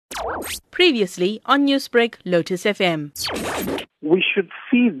Previously on Newsbreak, Lotus FM. We should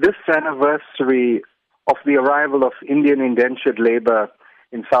see this anniversary of the arrival of Indian Indentured Labour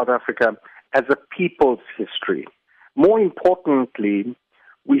in South Africa as a people's history. More importantly,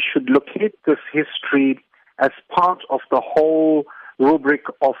 we should locate this history as part of the whole rubric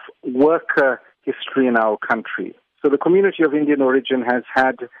of worker history in our country. So the community of Indian origin has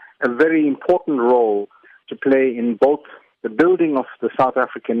had a very important role to play in both the building of the South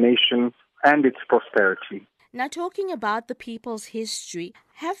African nation and its prosperity. Now, talking about the people's history,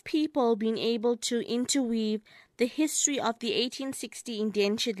 have people been able to interweave the history of the 1860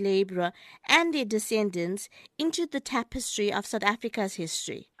 indentured labourer and their descendants into the tapestry of South Africa's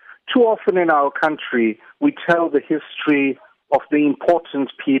history? Too often in our country, we tell the history of the important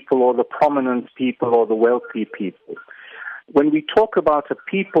people or the prominent people or the wealthy people. When we talk about a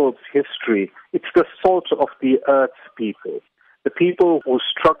people's history, it's the salt of the earth's people. The people who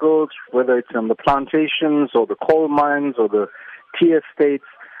struggled, whether it's on the plantations or the coal mines or the tea estates,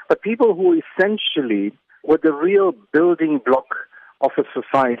 but people who essentially were the real building block of a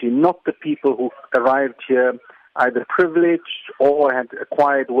society, not the people who arrived here either privileged or had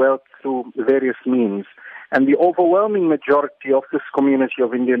acquired wealth through various means. And the overwhelming majority of this community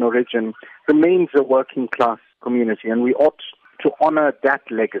of Indian origin remains a working class community, and we ought to honor that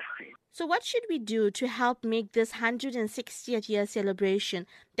legacy. So what should we do to help make this 160th year celebration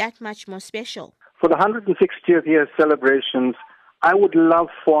that much more special? For the 160th year celebrations, I would love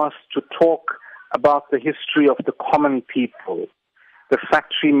for us to talk about the history of the common people, the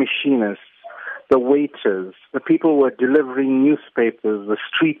factory machinists, the waiters, the people who were delivering newspapers, the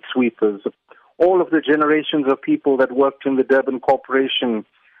street sweepers, all of the generations of people that worked in the Durban Corporation,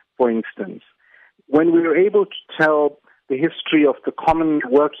 for instance. When we were able to tell the history of the common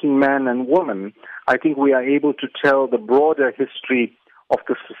working man and woman, I think we are able to tell the broader history of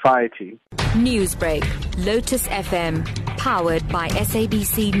the society. Newsbreak, Lotus FM, powered by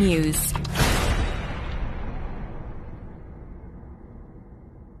SABC News.